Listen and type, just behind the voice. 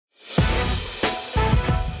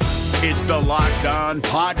It's the Locked On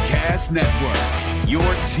Podcast Network, your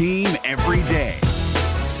team every day.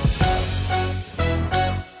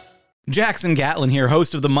 Jackson Gatlin here,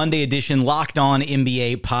 host of the Monday edition Locked On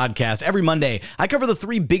NBA podcast. Every Monday, I cover the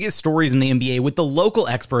three biggest stories in the NBA with the local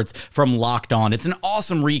experts from Locked On. It's an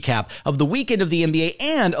awesome recap of the weekend of the NBA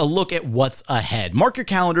and a look at what's ahead. Mark your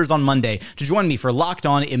calendars on Monday to join me for Locked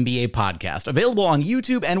On NBA podcast, available on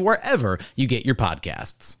YouTube and wherever you get your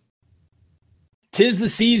podcasts. 'Tis the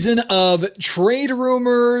season of trade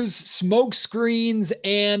rumors, smoke screens,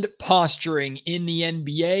 and posturing in the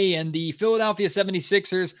NBA, and the Philadelphia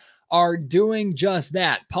 76ers are doing just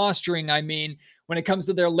that. Posturing, I mean, when it comes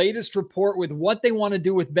to their latest report with what they want to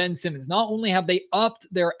do with Ben Simmons. Not only have they upped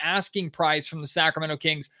their asking price from the Sacramento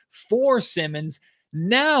Kings for Simmons,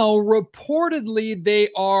 now reportedly they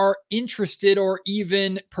are interested or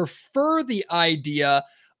even prefer the idea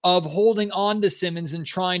of holding on to Simmons and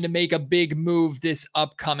trying to make a big move this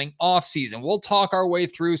upcoming offseason. We'll talk our way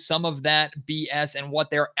through some of that BS and what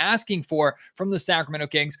they're asking for from the Sacramento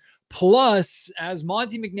Kings. Plus, as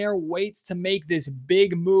Monte McNair waits to make this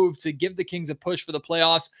big move to give the Kings a push for the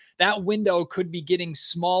playoffs, that window could be getting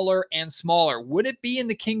smaller and smaller. Would it be in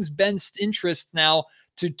the Kings' best interests now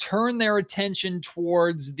to turn their attention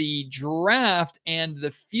towards the draft and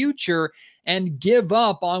the future and give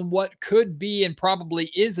up on what could be and probably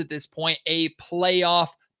is at this point a playoff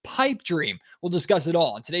pipe dream? We'll discuss it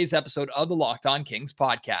all in today's episode of the Locked On Kings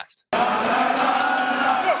podcast.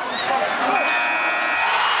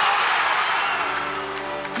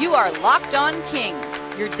 You are Locked On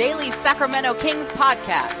Kings, your daily Sacramento Kings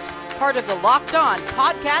podcast, part of the Locked On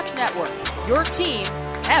Podcast Network, your team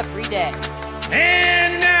every day.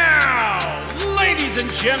 And now, ladies and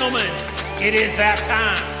gentlemen, it is that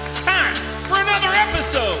time for another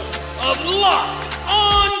episode of Locked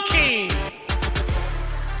On Kings.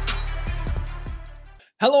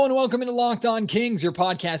 Hello and welcome into Locked On Kings, your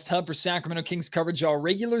podcast hub for Sacramento Kings coverage all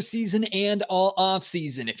regular season and all off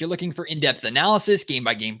season. If you're looking for in-depth analysis,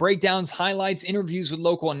 game-by-game breakdowns, highlights, interviews with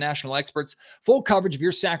local and national experts, full coverage of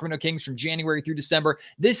your Sacramento Kings from January through December,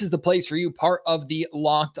 this is the place for you, part of the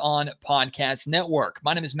Locked On Podcast Network.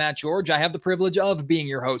 My name is Matt George. I have the privilege of being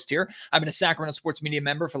your host here. I've been a Sacramento sports media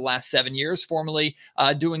member for the last 7 years, formerly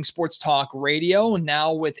doing sports talk radio, and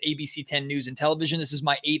now with ABC 10 News and Television. This is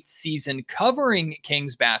my 8th season covering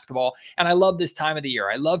Kings basketball, and I love this time of the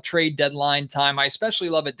year. I love trade deadline time. I especially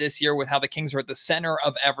love it this year with how the Kings are at the center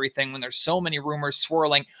of everything when there's so many rumors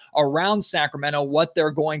swirling around Sacramento, what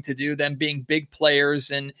they're going to do, them being big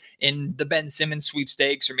players in the Ben Simmons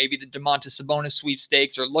sweepstakes or maybe the Domantas Sabonis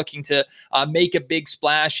sweepstakes, or looking to make a big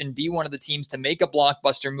splash and be one of the teams to make a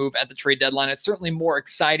blockbuster move at the trade deadline. It's certainly more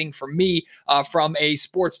exciting for me from a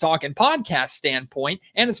sports talk and podcast standpoint,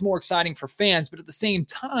 and it's more exciting for fans, but at the same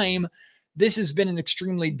time, this has been an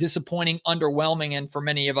extremely disappointing, underwhelming, and for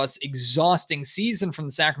many of us, exhausting season from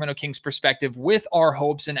the Sacramento Kings perspective, with our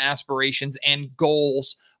hopes and aspirations and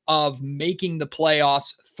goals of making the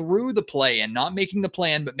playoffs through the play-in, not making the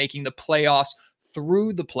play-in, but making the playoffs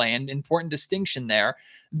through the play-in. Important distinction there.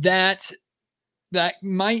 That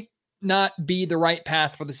might not be the right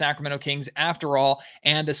path for the Sacramento Kings after all,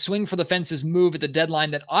 and a swing for the fences move at the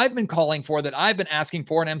deadline that I've been calling for, that I've been asking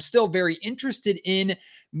for, and I'm still very interested in,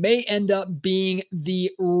 may end up being the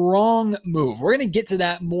wrong move. We're going to get to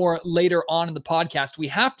that more later on in the podcast. We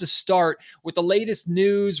have to start with the latest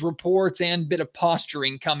news, reports, and bit of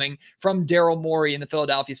posturing coming from Daryl Morey in the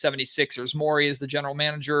Philadelphia 76ers. Morey is the general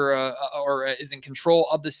manager or is in control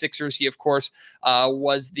of the Sixers. He, of course,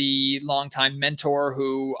 was the longtime mentor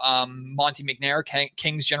who Monte McNair,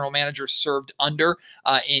 Kings general manager, served under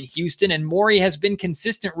in Houston. And Morey has been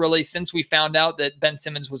consistent really since we found out that Ben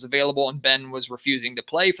Simmons was available and Ben was refusing to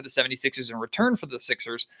play for the 76ers in return for the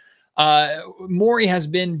Sixers. Morey has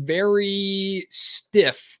been very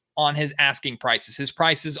stiff on his asking prices. His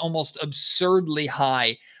price is almost absurdly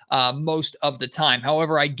high most of the time.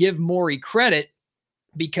 However, I give Morey credit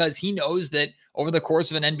because he knows that over the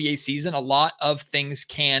course of an NBA season, a lot of things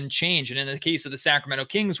can change. And in the case of the Sacramento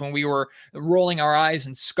Kings, when we were rolling our eyes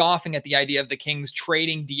and scoffing at the idea of the Kings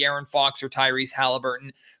trading De'Aaron Fox or Tyrese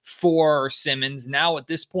Haliburton for Simmons, now at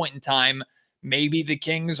this point in time, maybe the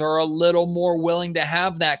Kings are a little more willing to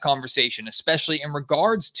have that conversation, especially in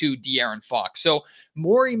regards to De'Aaron Fox. So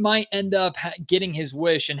Morey might end up getting his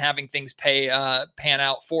wish and having things pan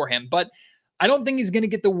out for him. But I don't think he's going to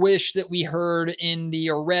get the wish that we heard read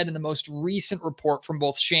in the most recent report from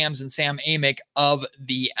both Shams and Sam Amick of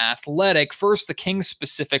The Athletic. First, the Kings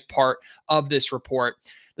specific part of this report.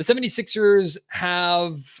 The 76ers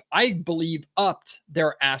have, I believe, upped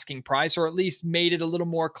their asking price, or at least made it a little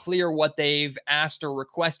more clear what they've asked or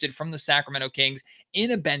requested from the Sacramento Kings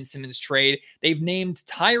in a Ben Simmons trade. They've named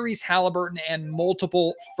Tyrese Haliburton and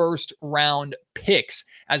multiple first-round picks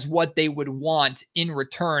as what they would want in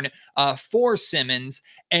return for Simmons.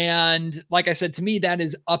 And like I said, to me, that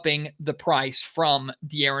is upping the price from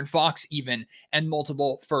De'Aaron Fox even, and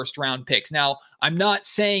multiple first-round picks. Now, I'm not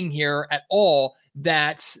saying here at all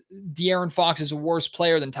that De'Aaron Fox is a worse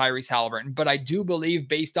player than Tyrese Haliburton, but I do believe,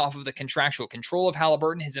 based off of the contractual control of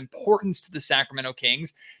Haliburton, his importance to the Sacramento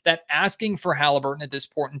Kings, that asking for Haliburton at this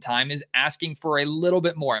point in time is asking for a little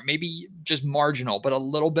bit more, maybe just marginal, but a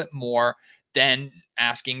little bit more than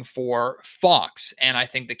asking for Fox. And I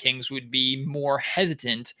think the Kings would be more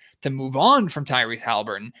hesitant to move on from Tyrese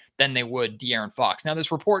Haliburton than they would De'Aaron Fox. Now,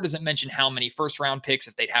 this report doesn't mention how many first-round picks,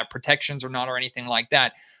 if they'd have protections or not, or anything like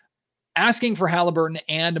that. Asking for Haliburton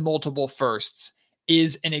and multiple firsts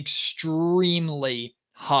is an extremely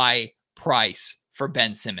high price for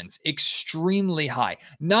Ben Simmons. Extremely high.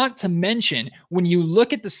 Not to mention, when you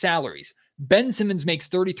look at the salaries, Ben Simmons makes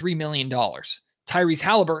 $33 million. Tyrese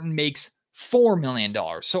Haliburton makes $4 million.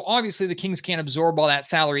 So obviously the Kings can't absorb all that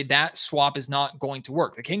salary. That swap is not going to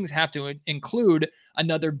work. The Kings have to include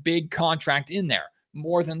another big contract in there.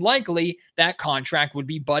 More than likely, that contract would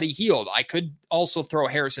be Buddy Hield. I could also throw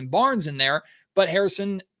Harrison Barnes in there, but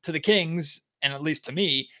Harrison, to the Kings, and at least to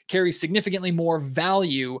me, carries significantly more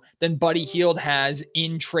value than Buddy Hield has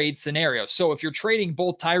in trade scenarios. So if you're trading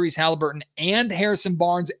both Tyrese Haliburton and Harrison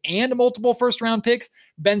Barnes and multiple first-round picks,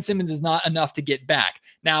 Ben Simmons is not enough to get back.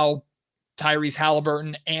 Now, Tyrese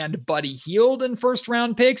Haliburton and Buddy Hield in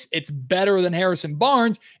first-round picks, it's better than Harrison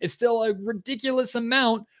Barnes. It's still a ridiculous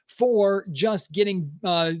amount for just getting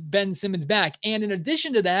Ben Simmons back. And in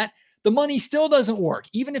addition to that, the money still doesn't work.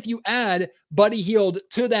 Even if you add Buddy Hield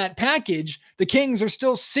to that package, the Kings are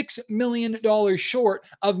still $6 million short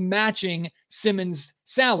of matching Simmons'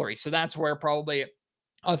 salary. So that's where probably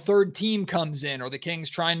a third team comes in, or the Kings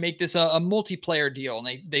try and make this a multiplayer deal,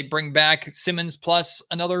 and they bring back Simmons plus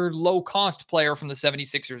another low-cost player from the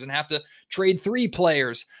 76ers and have to trade 3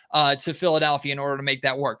 players to Philadelphia in order to make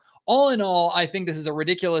that work. All in all, I think this is a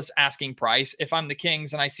ridiculous asking price. If I'm the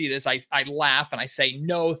Kings and I see this, I laugh and I say,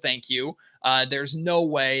 no, thank you. There's no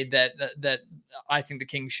way that I think the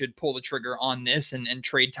Kings should pull the trigger on this and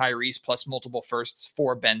trade Tyrese plus multiple firsts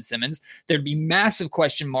for Ben Simmons. There'd be massive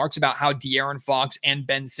question marks about how De'Aaron Fox and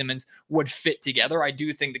Ben Simmons would fit together. I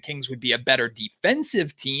do think the Kings would be a better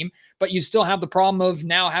defensive team, but you still have the problem of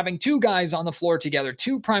now having 2 guys on the floor together,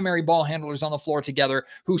 2 primary ball handlers on the floor together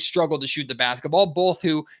who struggle to shoot the basketball, both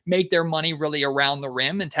who make their money really around the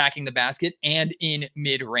rim, attacking the basket and in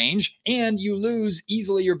mid-range. And you lose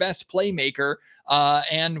easily your best playmaker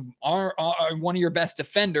and are one of your best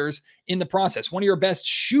defenders in the process, one of your best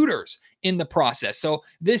shooters in the process. So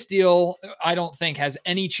this deal, I don't think has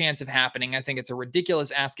any chance of happening. I think it's a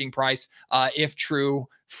ridiculous asking price, if true,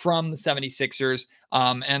 from the 76ers.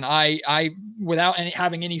 And I without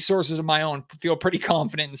having any sources of my own, feel pretty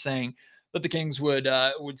confident in saying that the Kings would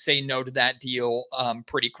say no to that deal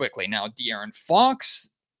pretty quickly. Now, De'Aaron Fox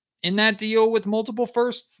in that deal with multiple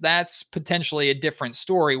firsts, that's potentially a different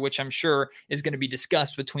story, which I'm sure is going to be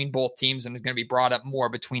discussed between both teams and is going to be brought up more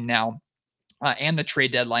between now and the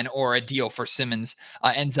trade deadline, or a deal for Simmons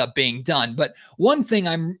ends up being done. But one thing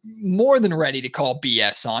I'm more than ready to call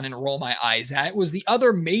BS on and roll my eyes at was the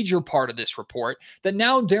other major part of this report, that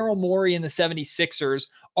now Daryl Morey and the 76ers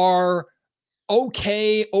are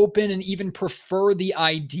okay, open, and even prefer the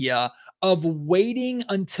idea of waiting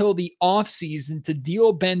until the offseason to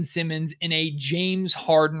deal Ben Simmons in a James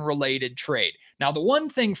Harden-related trade. Now, the one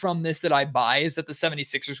thing from this that I buy is that the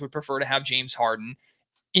 76ers would prefer to have James Harden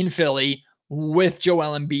in Philly with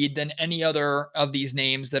Joel Embiid than any other of these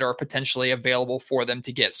names that are potentially available for them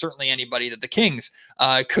to get. Certainly anybody that the Kings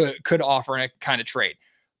could offer in a kind of trade.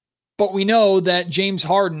 But we know that James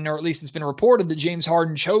Harden, or at least it's been reported that James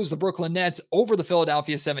Harden chose the Brooklyn Nets over the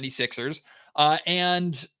Philadelphia 76ers,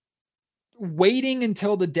 and waiting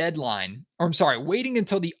until the deadline, waiting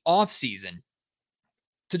until the offseason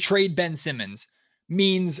to trade Ben Simmons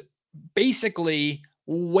means basically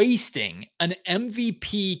wasting an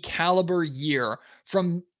MVP caliber year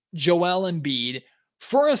from Joel Embiid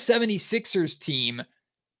for a 76ers team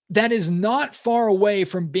that is not far away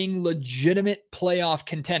from being legitimate playoff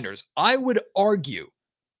contenders. I would argue,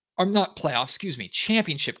 or not playoff,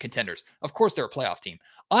 championship contenders. Of course, they're a playoff team.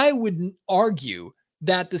 I would argue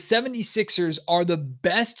that the 76ers are the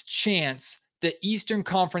best chance the Eastern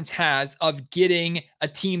Conference has of getting a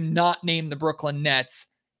team not named the Brooklyn Nets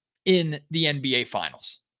in the NBA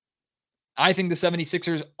Finals. I think the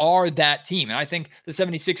 76ers are that team. And I think the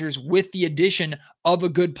 76ers, with the addition of a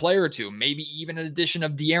good player or two, maybe even an addition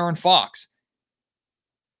of De'Aaron Fox,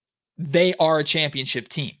 they are a championship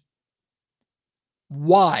team.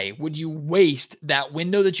 Why would you waste that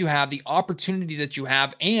window that you have, the opportunity that you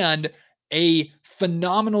have, and a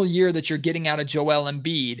phenomenal year that you're getting out of Joel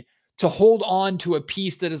Embiid to hold on to a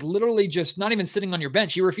piece that is literally just not even sitting on your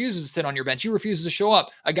bench? He refuses to sit on your bench. He refuses to show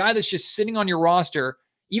up. A guy that's just sitting on your roster,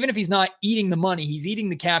 even if he's not eating the money, he's eating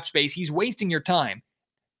the cap space. He's wasting your time.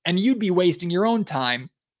 And you'd be wasting your own time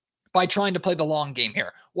by trying to play the long game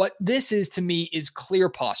here. What this is to me is clear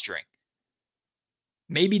posturing.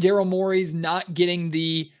 Maybe Daryl Morey's not getting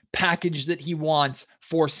the package that he wants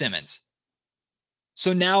for Simmons.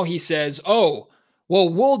 So now he says, oh, well,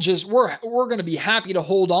 we're going to be happy to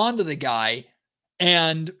hold on to the guy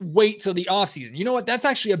and wait till the offseason. You know what? That's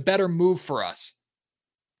actually a better move for us.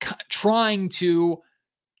 Trying to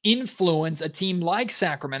influence a team like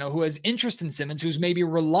Sacramento, who has interest in Simmons, who's maybe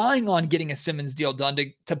relying on getting a Simmons deal done,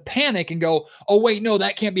 to panic and go, oh, wait, no,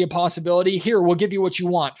 that can't be a possibility. Here, we'll give you what you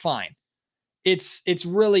want. Fine. It's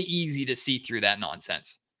really easy to see through that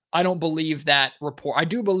nonsense. I don't believe that report. I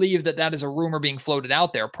do believe that is a rumor being floated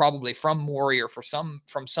out there, probably from Morey or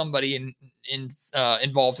from somebody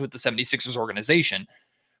involved with the 76ers organization.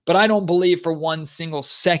 But I don't believe for one single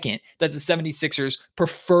second that the 76ers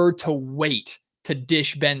prefer to wait to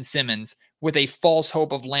dish Ben Simmons with a false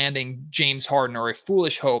hope of landing James Harden, or a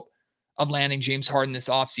foolish hope of landing James Harden this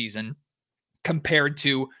offseason, compared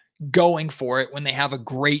to going for it when they have a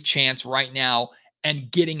great chance right now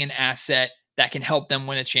and getting an asset that can help them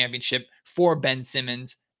win a championship for Ben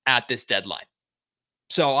Simmons at this deadline.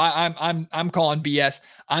 So I'm calling BS.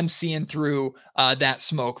 I'm seeing through that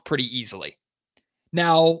smoke pretty easily.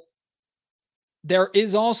 Now, there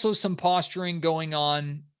is also some posturing going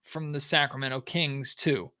on from the Sacramento Kings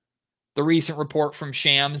too. The recent report from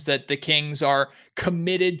Shams that the Kings are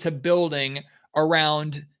committed to building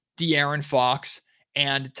around De'Aaron Fox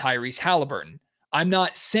and Tyrese Haliburton. I'm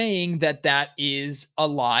not saying that is a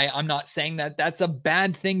lie. I'm not saying that that's a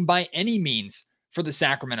bad thing by any means for the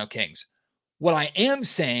Sacramento Kings. What I am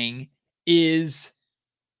saying is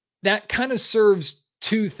that kind of serves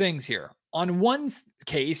two things here. On one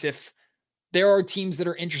case, if there are teams that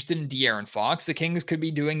are interested in De'Aaron Fox, the Kings could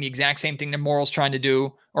be doing the exact same thing that Morey is trying to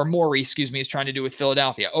do with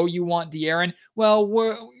Philadelphia. Oh, you want De'Aaron? Well,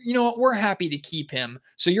 we're happy to keep him.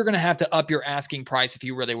 So you're going to have to up your asking price if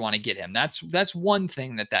you really want to get him. That's one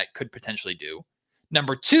thing that could potentially do.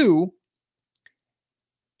 Number two,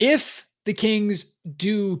 if the Kings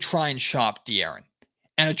do try and shop De'Aaron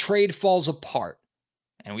and a trade falls apart,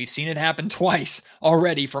 and we've seen it happen twice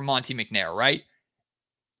already for Monte McNair, right?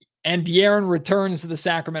 And De'Aaron returns to the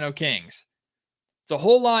Sacramento Kings. It's a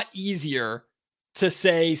whole lot easier to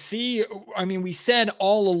say, we said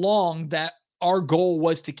all along that our goal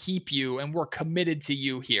was to keep you and we're committed to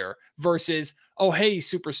you here, versus, oh, hey,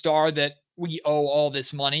 superstar that we owe all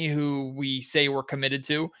this money, who we say we're committed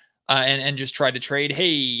to, and just try to trade.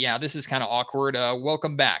 Hey, yeah, this is kind of awkward.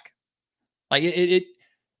 Welcome back. Like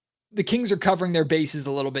the Kings are covering their bases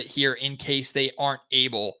a little bit here in case they aren't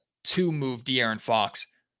able to move De'Aaron Fox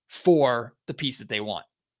for the piece that they want.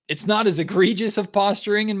 It's not as egregious of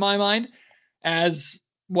posturing in my mind as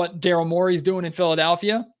what Daryl Morey's doing in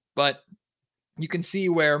Philadelphia, but you can see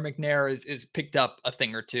where McNair is picked up a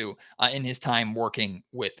thing or two in his time working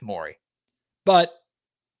with Morey. But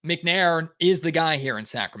McNair is the guy here in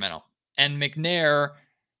Sacramento, and McNair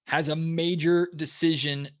has a major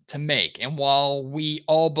decision to make. And while we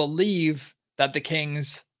all believe that the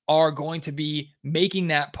Kings are going to be making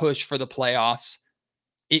that push for the playoffs,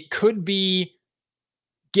 it could be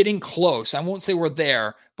getting close. I won't say we're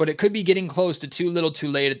there, but it could be getting close to too little too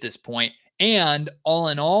late at this point. And all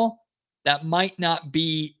in all, that might not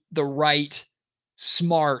be the right,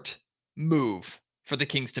 smart move for the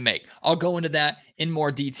Kings to make. I'll go into that in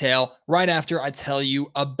more detail right after I tell you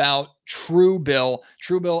about Truebill.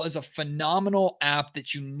 Truebill is a phenomenal app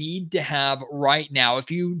that you need to have right now. If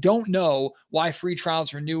you don't know why free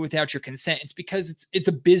trials renew without your consent, it's because it's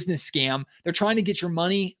a business scam. They're trying to get your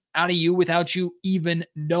money out of you without you even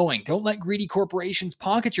knowing. Don't let greedy corporations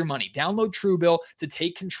pocket your money. Download Truebill to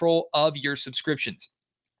take control of your subscriptions.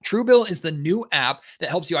 Truebill is the new app that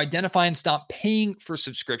helps you identify and stop paying for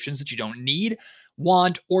subscriptions that you don't need.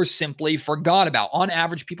 want, or simply forgot about. On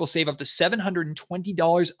average, people save up to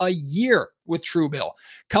 $720 a year with Truebill.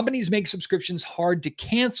 Companies make subscriptions hard to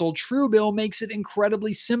cancel. Truebill makes it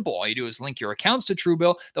incredibly simple. All you do is link your accounts to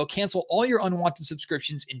Truebill. They'll cancel all your unwanted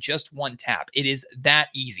subscriptions in just one tap. It is that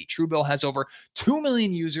easy. Truebill has over 2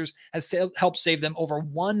 million users, has helped save them over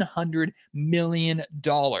 $100 million.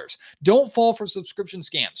 Don't fall for subscription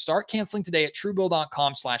scams. Start canceling today at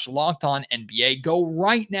truebill.com/lockedonnba. Go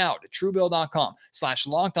right now to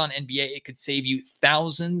truebill.com/lockedonnba. It could save you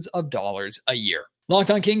thousands of dollars a year.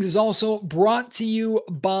 Locked On Kings is also brought to you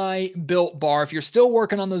by Built Bar. If you're still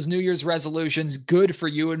working on those New Year's resolutions, good for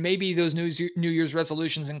you. And maybe those New Year's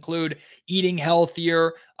resolutions include eating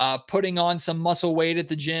healthier, putting on some muscle weight at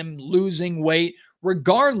the gym, losing weight.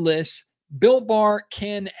 Regardless, Built Bar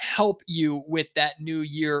can help you with that New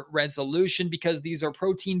Year resolution because these are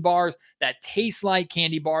protein bars that taste like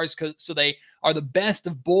candy bars, so they are the best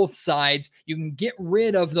of both sides. You can get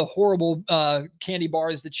rid of the horrible candy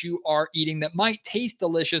bars that you are eating that might taste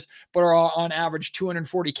delicious, but are on average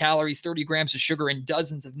 240 calories, 30 grams of sugar, and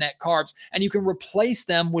dozens of net carbs. And you can replace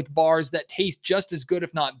them with bars that taste just as good,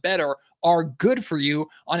 if not better, are good for you,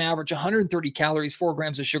 on average 130 calories, 4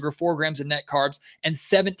 grams of sugar, 4 grams of net carbs, and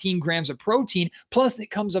 17 grams of protein. Plus,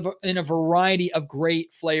 it comes in a variety of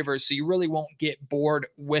great flavors, so you really won't get bored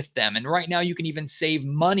with them. And right now, you can even save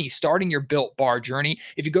money starting your Built Bar journey.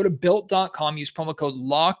 If you go to Built.com, use promo code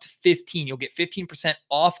LOCKED15, you'll get 15%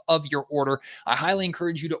 off of your order. I highly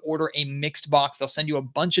encourage you to order a mixed box. They'll send you a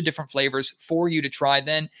bunch of different flavors for you to try.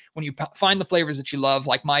 Then, when you find the flavors that you love,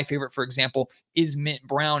 like my favorite, for example, is mint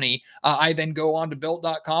brownie, I then go on to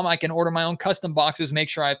Built.com. I can order my own custom boxes, make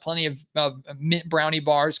sure I have plenty of mint brownie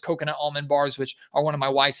bars, coconut almond bars, which are one of my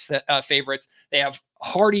wife's favorites. They have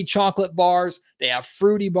hearty chocolate bars. They have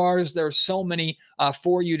fruity bars. There are so many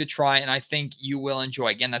for you to try, and I think you will enjoy.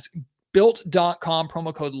 Again, that's Built.com,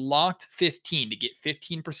 promo code LOCKED15 to get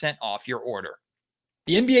 15% off your order.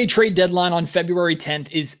 The NBA trade deadline on February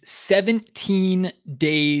 10th is 17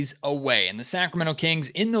 days away, and the Sacramento Kings,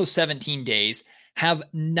 in those 17 days, have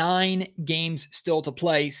 9 games still to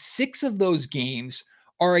play. 6 of those games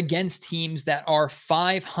are against teams that are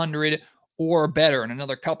 500 or better, and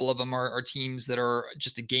another couple of them are teams that are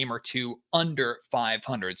just a game or two under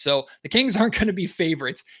 500. So the Kings aren't going to be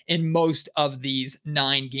favorites in most of these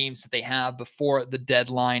 9 games that they have before the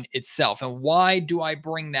deadline itself. And why do I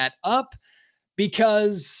bring that up?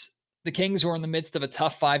 Because the Kings are in the midst of a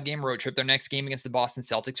tough 5-game road trip. Their next game against the Boston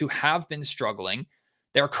Celtics, who have been struggling.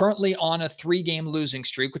 They're currently on a 3-game losing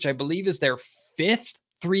streak, which I believe is their 5th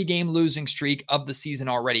 3-game losing streak of the season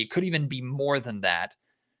already. It could even be more than that.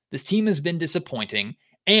 This team has been disappointing.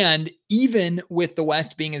 And even with the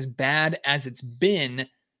West being as bad as it's been,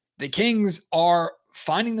 the Kings are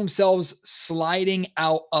finding themselves sliding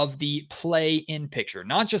out of the play-in picture.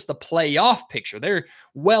 Not just the playoff picture. They're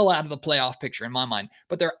well out of the playoff picture in my mind,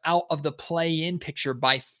 but they're out of the play-in picture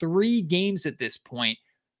by 3 games at this point.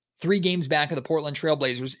 3 games back of the Portland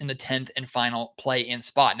Trailblazers in the 10th and final play-in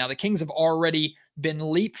spot. Now, the Kings have already been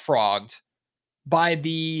leapfrogged by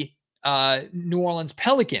the New Orleans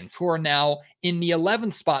Pelicans, who are now in the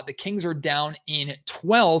 11th spot. The Kings are down in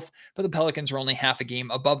 12th, but the Pelicans are only half a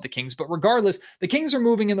game above the Kings. But regardless, the Kings are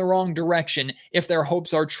moving in the wrong direction if their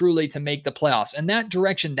hopes are truly to make the playoffs. And that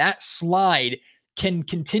direction, that slide, can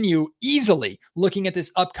continue easily looking at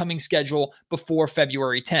this upcoming schedule before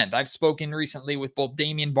February 10th. I've spoken recently with both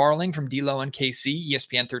Damian Barling from D-Lo and KC,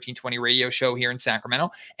 ESPN 1320 radio show here in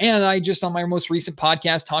Sacramento. And I just, on my most recent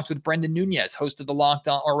podcast, talked with Brendan Nunez, host of the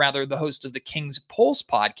the host of the Kings Pulse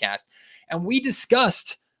podcast. And we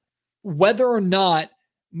discussed whether or not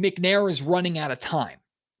McNair is running out of time.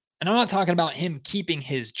 And I'm not talking about him keeping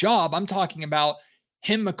his job. I'm talking about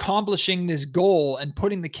him accomplishing this goal and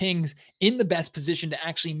putting the Kings in the best position to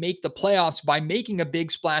actually make the playoffs by making a big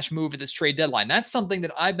splash move at this trade deadline. That's something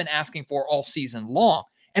that I've been asking for all season long,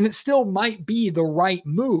 and it still might be the right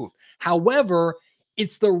move. However,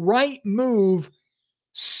 it's the right move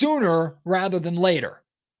sooner rather than later.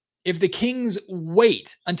 If the Kings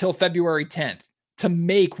wait until February 10th to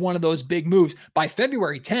make one of those big moves, by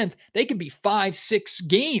February 10th, they could be 5-6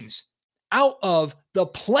 games out of the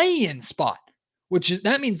play-in spot.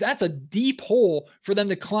 That means that's a deep hole for them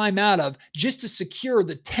to climb out of just to secure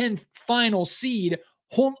the 10th final seed,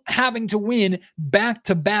 having to win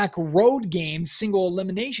back-to-back road games, single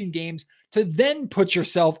elimination games, to then put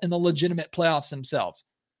yourself in the legitimate playoffs themselves.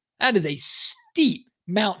 That is a steep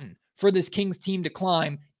mountain for this Kings team to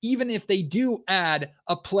climb, even if they do add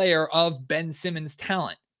a player of Ben Simmons'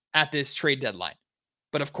 talent at this trade deadline.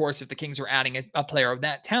 But of course, if the Kings are adding a player of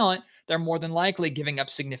that talent, they're more than likely giving up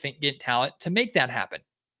significant talent to make that happen.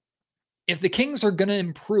 If the Kings are going to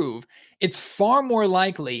improve, it's far more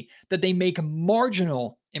likely that they make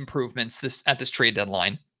marginal improvements at this trade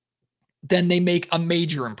deadline than they make a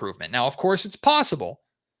major improvement. Now, of course, it's possible,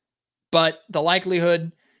 but the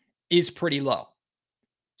likelihood is pretty low.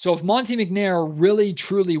 So if Monte McNair really,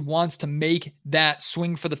 truly wants to make that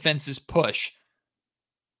swing for the fences push,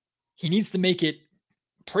 he needs to make it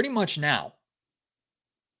pretty much now.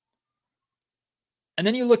 And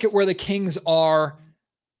then you look at where the Kings are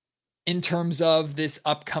in terms of this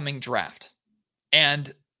upcoming draft.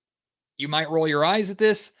 And you might roll your eyes at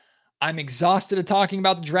this. I'm exhausted of talking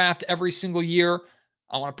about the draft every single year.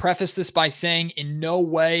 I want to preface this by saying in no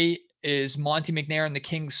way is Monte McNair and the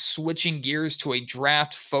Kings switching gears to a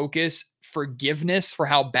draft focus, forgiveness for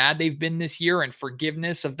how bad they've been this year and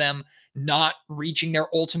forgiveness of them not reaching their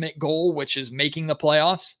ultimate goal, which is making the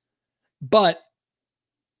playoffs. But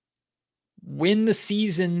when the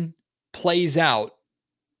season plays out,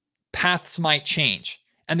 paths might change.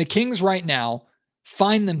 And the Kings right now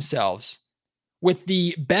find themselves with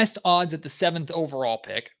the best odds at the 7th overall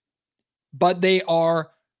pick, but they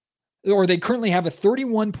currently have a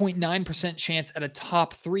 31.9% chance at a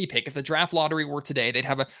top 3 pick. If the draft lottery were today, they'd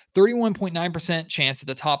have a 31.9% chance at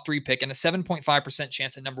the top 3 pick and a 7.5%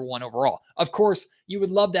 chance at number 1 overall. Of course, you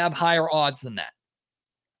would love to have higher odds than that.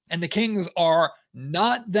 And the Kings are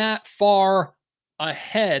not that far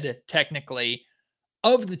ahead, technically,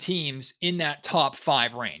 of the teams in that top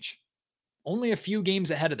 5 range. Only a few games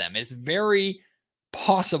ahead of them. It's very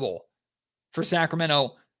possible for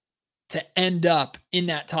Sacramento to end up in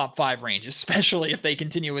that top 5 range, especially if they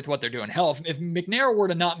continue with what they're doing. Hell, if McNair were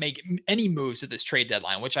to not make any moves at this trade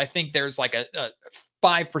deadline, which I think there's like a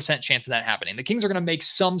 5% chance of that happening, the Kings are going to make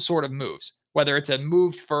some sort of moves, whether it's a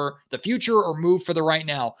move for the future or move for the right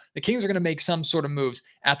now. The Kings are going to make some sort of moves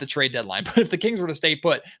at the trade deadline. But if the Kings were to stay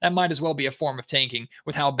put, that might as well be a form of tanking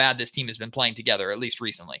with how bad this team has been playing together, at least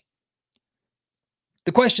recently.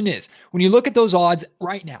 The question is, when you look at those odds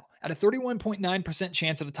right now, at a 31.9%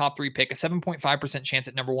 chance at the top 3 pick, a 7.5% chance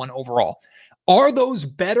at number 1 overall, are those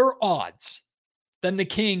better odds than the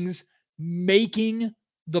Kings making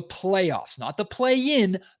the playoffs? Not the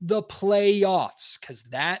play-in, the playoffs, because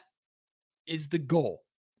that is the goal.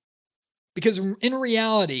 Because in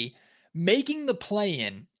reality, making the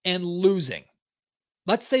play-in and losing,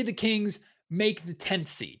 let's say the Kings make the 10th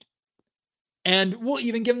seed, and we'll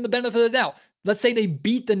even give them the benefit of the doubt. Let's say they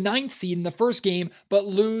beat the 9th seed in the first game, but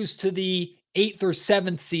lose to the 8th or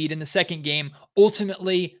 7th seed in the second game,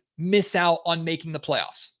 ultimately miss out on making the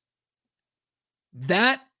playoffs.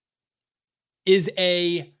 That is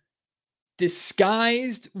a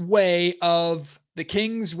disguised way of the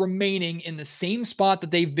Kings remaining in the same spot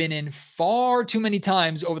that they've been in far too many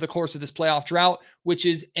times over the course of this playoff drought, which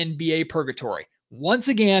is NBA purgatory. Once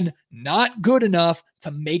again, not good enough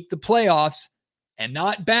to make the playoffs and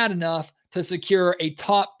not bad enough to secure a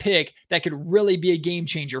top pick that could really be a game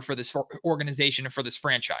changer for this organization and for this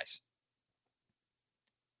franchise.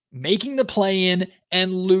 Making the play-in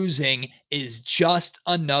and losing is just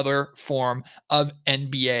another form of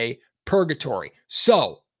NBA purgatory.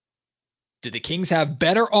 So, do the Kings have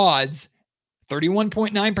better odds,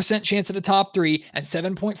 31.9% chance at a top 3 and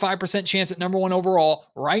 7.5% chance at number 1 overall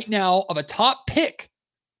right now of a top pick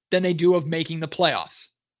than they do of making the playoffs?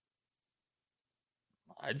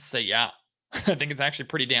 I'd say yeah. I think it's actually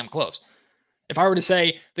pretty damn close. If I were to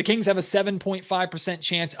say the Kings have a 7.5%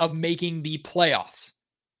 chance of making the playoffs,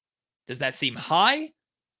 does that seem high,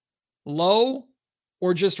 low,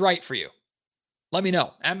 or just right for you? Let me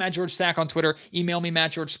know. At Matt George Sack on Twitter. Email me,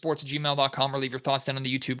 mattgeorgesports@gmail.com, or leave your thoughts down in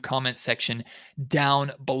the YouTube comment section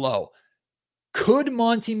down below. Could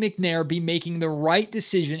Monte McNair be making the right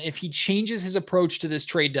decision if he changes his approach to this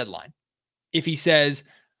trade deadline? If he says,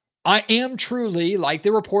 I am truly, like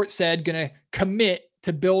the report said, going to commit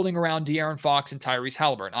to building around De'Aaron Fox and Tyrese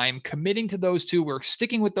Haliburton. I am committing to those two. We're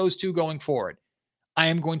sticking with those two going forward. I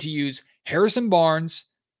am going to use Harrison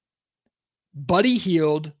Barnes, Buddy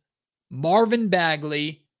Hield, Marvin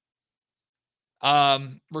Bagley,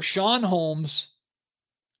 Rashawn Holmes.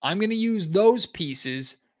 I'm going to use those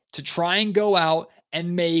pieces to try and go out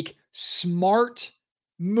and make smart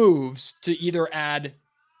moves to either add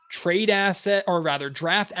trade asset, or rather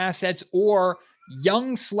draft assets, or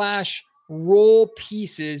young / role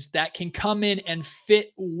pieces that can come in and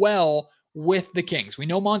fit well with the Kings. We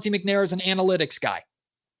know Monte McNair is an analytics guy.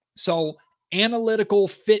 So analytical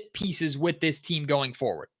fit pieces with this team going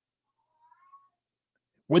forward.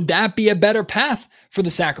 Would that be a better path for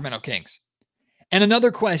the Sacramento Kings? And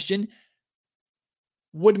another question,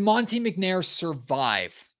 would Monte McNair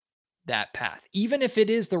survive that path? Even if it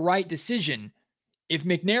is the right decision, if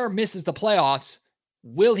McNair misses the playoffs,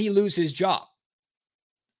 Will he lose his job?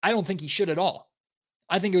 I don't think he should at all.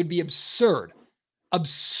 I think it would be absurd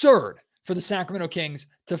for the Sacramento Kings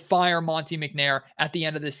to fire Monte McNair at the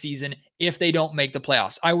end of this season if they don't make the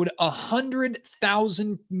playoffs. I would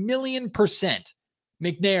 100,000,000,000%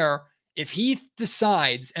 McNair, if he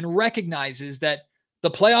decides and recognizes that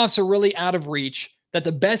the playoffs are really out of reach, that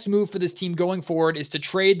the best move for this team going forward is to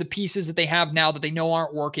trade the pieces that they have now that they know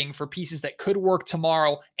aren't working for pieces that could work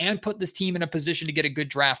tomorrow and put this team in a position to get a good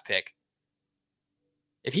draft pick.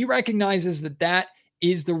 If he recognizes that that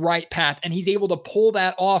is the right path and he's able to pull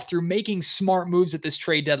that off through making smart moves at this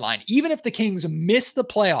trade deadline, even if the Kings miss the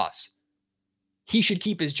playoffs, he should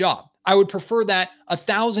keep his job. I would prefer that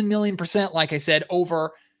 1,000,000,000%, like I said,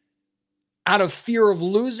 over out of fear of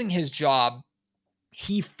losing his job,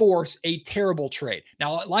 he force a terrible trade.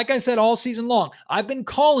 Now, like I said all season long, I've been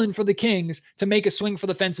calling for the Kings to make a swing for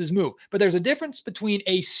the fences move, but there's a difference between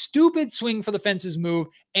a stupid swing for the fences move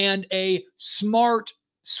and a smart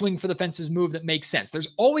swing for the fences move that makes sense.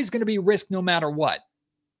 There's always going to be risk no matter what.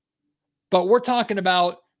 But we're talking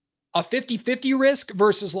about a 50-50 risk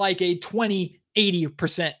versus like a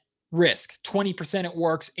 20-80% risk. 20% it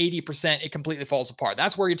works, 80% it completely falls apart.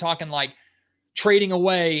 That's where you're talking like trading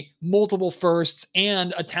away multiple firsts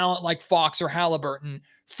and a talent like Fox or Haliburton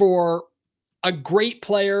for a great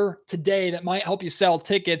player today that might help you sell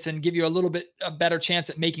tickets and give you a better chance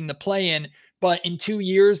at making the play-in. But in 2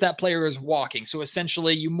 years, that player is walking. So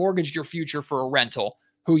essentially, you mortgaged your future for a rental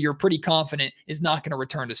who you're pretty confident is not going to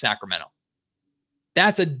return to Sacramento.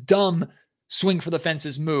 That's a dumb swing for the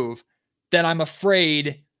fences move that I'm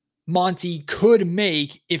afraid Monty could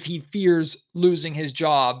make if he fears losing his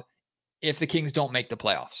job if the Kings don't make the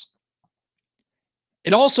playoffs.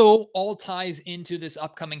 It also all ties into this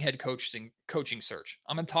upcoming head coaching search.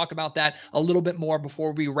 I'm going to talk about that a little bit more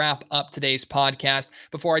before we wrap up today's podcast.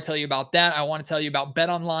 Before I tell you about that, I want to tell you about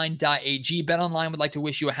betonline.ag. BetOnline would like to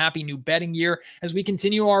wish you a happy new betting year as we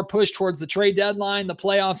continue our push towards the trade deadline, the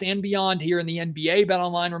playoffs, and beyond here in the NBA.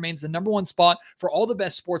 BetOnline remains the number one spot for all the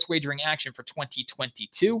best sports wagering action for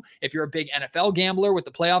 2022. If you're a big NFL gambler with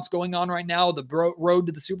the playoffs going on right now, the road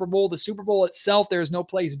to the Super Bowl itself, there is no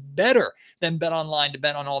place better than BetOnline to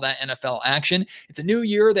bet on all that NFL action. It's a new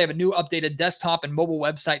year. They have a new updated desktop and mobile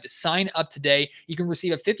website to sign up today. You can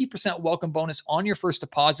receive a 50% welcome bonus on your first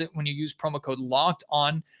deposit when you use promo code Locked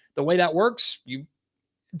On. The way that works, you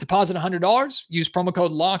deposit $100, use promo code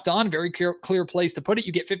Locked On, very clear place to put it.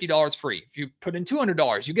 You get $50 free. If you put in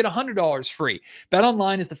 $200, you get $100 free.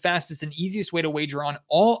 BetOnline is the fastest and easiest way to wager on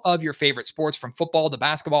all of your favorite sports, from football to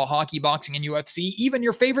basketball, hockey, boxing, and UFC, even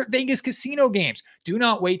your favorite Vegas casino games. Do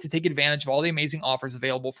not wait to take advantage of all the amazing offers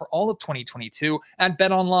available for all of 2022 at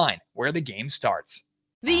BetOnline, where the game starts.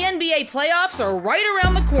 The NBA playoffs are right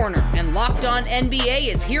around the corner, and Locked On NBA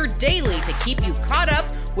is here daily to keep you caught up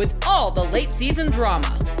with all the late season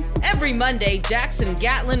drama. Every Monday, Jackson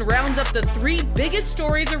Gatlin rounds up the 3 biggest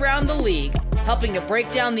stories around the league, helping to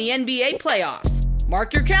break down the NBA playoffs.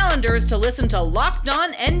 Mark your calendars to listen to Locked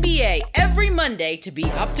On NBA every Monday to be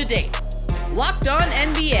up to date. Locked On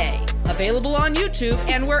NBA, available on YouTube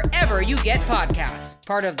and wherever you get podcasts.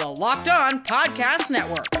 Part of the Locked On Podcast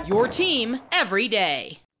Network, your team every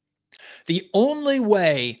day. The only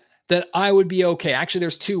way that I would be okay, actually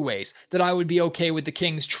there's 2 ways that I would be okay with the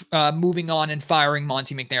Kings moving on and firing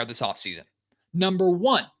Monte McNair this offseason. Number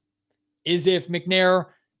 1 is if McNair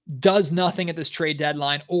does nothing at this trade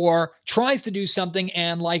deadline or tries to do something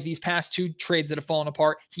and, like these past 2 trades that have fallen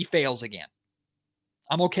apart, he fails again.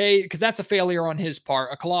 I'm okay because that's a failure on his part,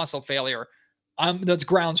 a colossal failure. That's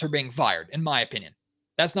grounds for being fired, in my opinion.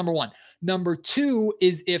 That's number 1. Number 2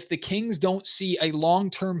 is if the Kings don't see a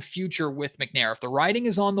long-term future with McNair, if the writing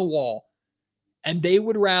is on the wall and they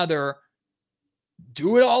would rather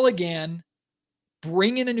do it all again,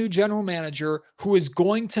 bring in a new general manager who is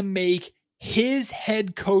going to make his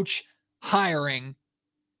head coach hiring,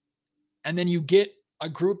 and then you get a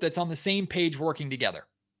group that's on the same page working together.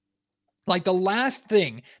 Like, the last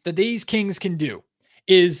thing that these Kings can do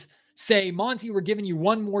is say, Monty, we're giving you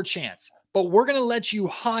one more chance, but we're going to let you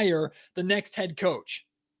hire the next head coach.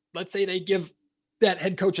 Let's say they give that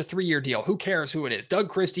head coach a 3-year deal. Who cares who it is? Doug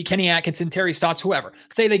Christie, Kenny Atkinson, Terry Stotts, whoever.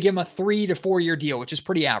 Let's say they give him a 3 to 4 year deal, which is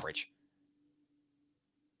pretty average.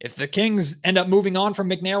 If the Kings end up moving on from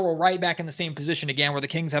McNair, we're right back in the same position again, where the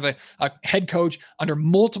Kings have a head coach under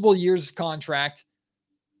multiple years of contract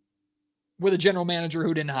with a general manager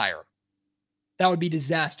who didn't hire him. That would be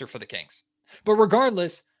disaster for the Kings. But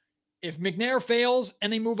regardless, if McNair fails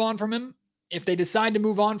and they move on from him, if they decide to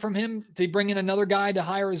move on from him to bring in another guy to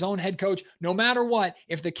hire his own head coach, no matter what,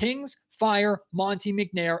 if the Kings fire Monte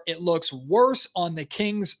McNair, it looks worse on the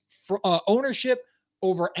Kings ownership,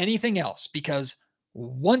 over anything else because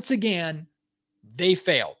once again, they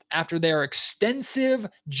failed after their extensive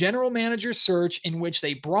general manager search in which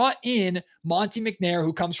they brought in Monty McNair,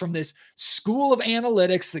 who comes from this school of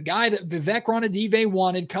analytics, the guy that Vivek Ranadive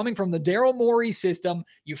wanted, coming from the Daryl Morey system.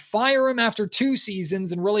 You fire him after 2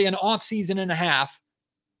 seasons and really an off season and a half.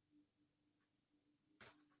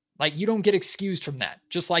 Like, you don't get excused from that,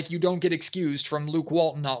 just like you don't get excused from Luke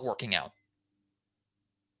Walton not working out.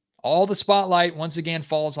 All the spotlight, once again,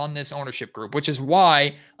 falls on this ownership group, which is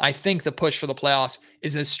why I think the push for the playoffs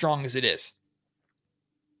is as strong as it is.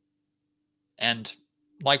 And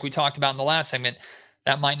like we talked about in the last segment,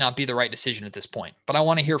 that might not be the right decision at this point. But I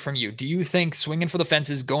want to hear from you. Do you think swinging for the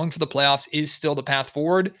fences, going for the playoffs is still the path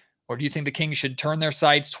forward? Or do you think the Kings should turn their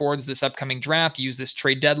sights towards this upcoming draft, use this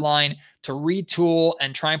trade deadline to retool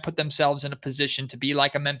and try and put themselves in a position to be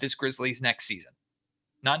like a Memphis Grizzlies next season?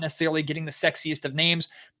 Not necessarily getting the sexiest of names,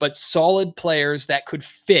 but solid players that could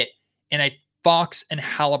fit in a Fox and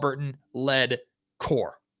Haliburton-led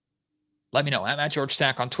core. Let me know. I'm at George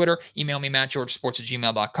Sack on Twitter. Email me,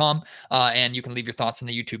 mattgeorgesports@gmail.com, and you can leave your thoughts in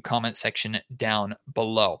the YouTube comment section down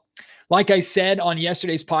below. Like I said on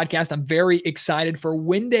yesterday's podcast, I'm very excited for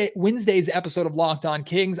Wednesday's episode of Locked On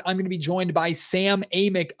Kings. I'm going to be joined by Sam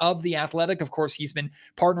Amick of The Athletic. Of course, he's been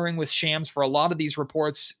partnering with Shams for a lot of these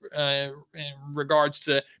reports in regards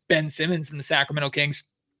to Ben Simmons and the Sacramento Kings.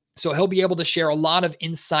 So he'll be able to share a lot of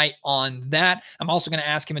insight on that. I'm also going to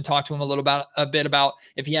ask him and talk to him a bit about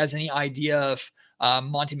if he has any idea of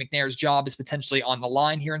Monty McNair's job is potentially on the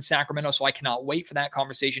line here in Sacramento. So I cannot wait for that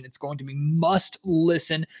conversation. It's going to be must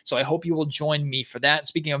listen. So I hope you will join me for that.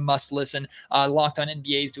 Speaking of must listen, Locked On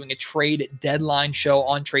NBA is doing a trade deadline show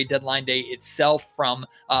on trade deadline day itself from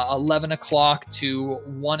 11 o'clock to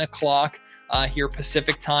 1 o'clock here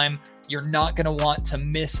Pacific time. You're not going to want to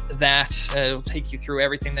miss that. It'll take you through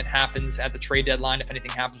everything that happens at the trade deadline. If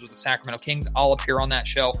anything happens with the Sacramento Kings, I'll appear on that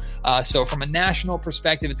show. So from a national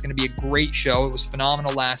perspective, it's going to be a great show. It was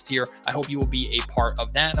phenomenal last year. I hope you will be a part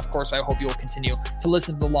of that. And of course, I hope you will continue to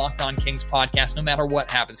listen to the Locked On Kings podcast no matter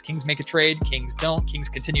what happens. Kings make a trade, Kings don't. Kings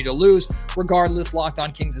continue to lose. Regardless, Locked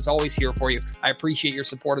On Kings is always here for you. I appreciate your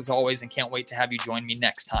support as always and can't wait to have you join me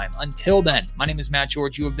next time. Until then, my name is Matt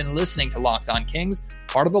George. You have been listening to Locked On Kings,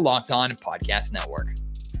 part of the Locked On Podcast Network.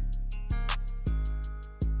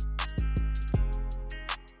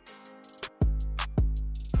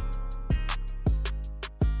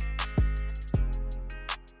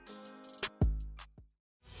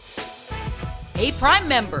 Hey, Prime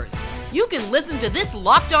members, you can listen to this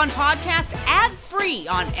Locked On podcast ad-free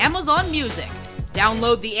on Amazon Music.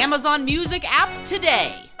 Download the Amazon Music app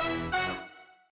today.